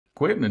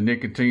Quitting a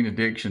nicotine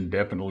addiction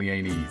definitely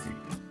ain't easy.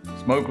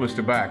 Smokeless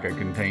tobacco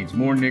contains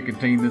more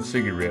nicotine than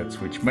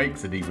cigarettes, which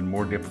makes it even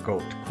more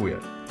difficult to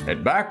quit.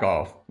 At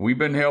BaccOff, we've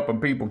been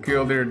helping people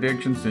kill their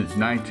addiction since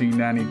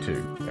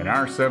 1992, and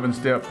our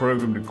 7-step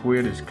program to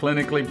quit is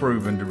clinically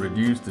proven to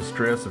reduce the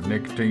stress of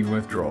nicotine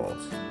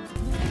withdrawals.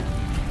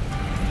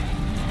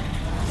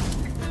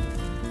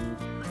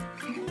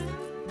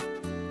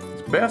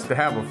 It's best to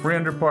have a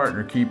friend or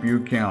partner keep you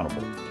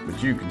accountable,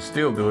 but you can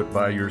still do it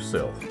by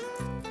yourself.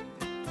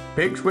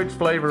 Pick which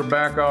flavor of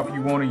BaccOff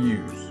you want to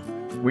use.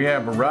 We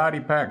have variety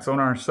packs on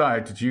our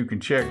site that you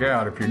can check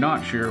out if you're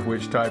not sure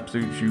which type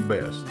suits you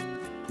best.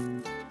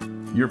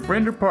 Your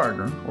friend or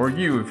partner, or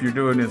you if you're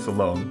doing this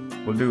alone,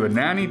 will do a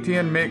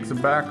 90-10 mix of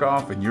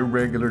BaccOff and your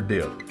regular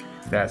dip.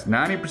 That's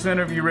 90%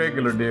 of your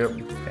regular dip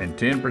and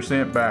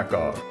 10%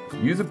 BaccOff.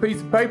 Use a piece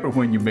of paper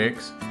when you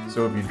mix,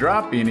 so if you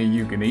drop any,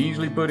 you can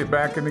easily put it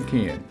back in the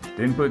can.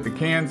 Then put the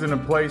cans in a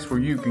place where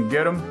you can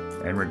get them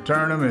and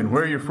return them, and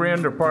where your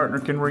friend or partner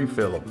can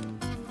refill them.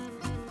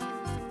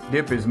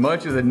 Dip as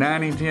much of the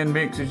 90-10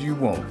 mix as you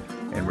want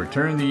and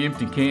return the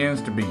empty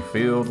cans to be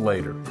filled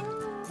later.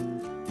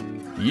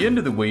 At the end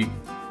of the week,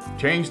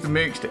 change the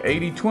mix to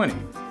 80-20,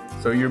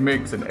 so you're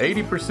mixing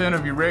 80%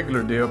 of your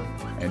regular dip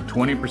and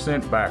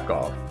 20%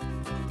 BaccOff.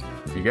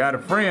 If you got a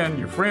friend,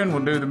 your friend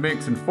will do the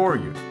mixing for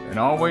you, and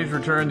always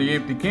return the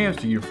empty cans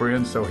to your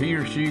friend so he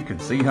or she can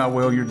see how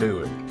well you're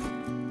doing.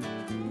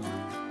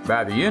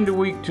 By the end of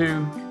week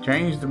 2,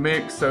 change the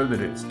mix so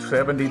that it's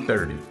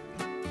 70-30.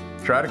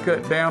 Try to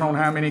cut down on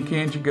how many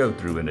cans you go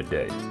through in a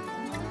day.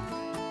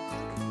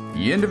 At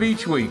the end of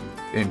each week,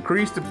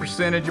 increase the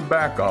percentage of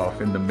BaccOff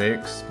in the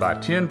mix by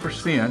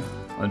 10%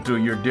 until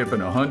you're dipping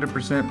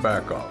 100%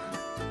 BaccOff.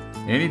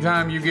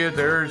 Anytime you get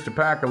the urge to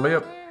pack a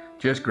lip,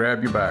 just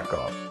grab your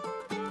BaccOff.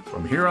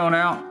 From here on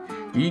out,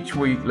 each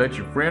week let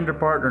your friend or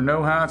partner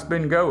know how it's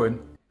been going,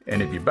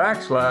 and if you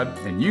backslide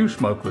and use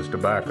smokeless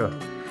tobacco,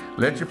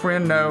 let your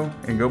friend know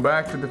and go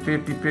back to the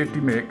 50-50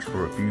 mix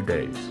for a few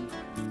days.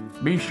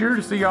 Be sure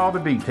to see all the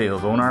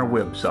details on our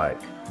website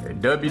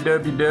at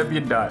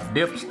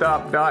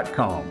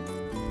www.dipstop.com.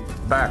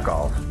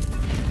 BaccOff.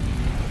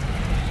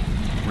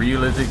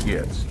 Real as it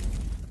gets.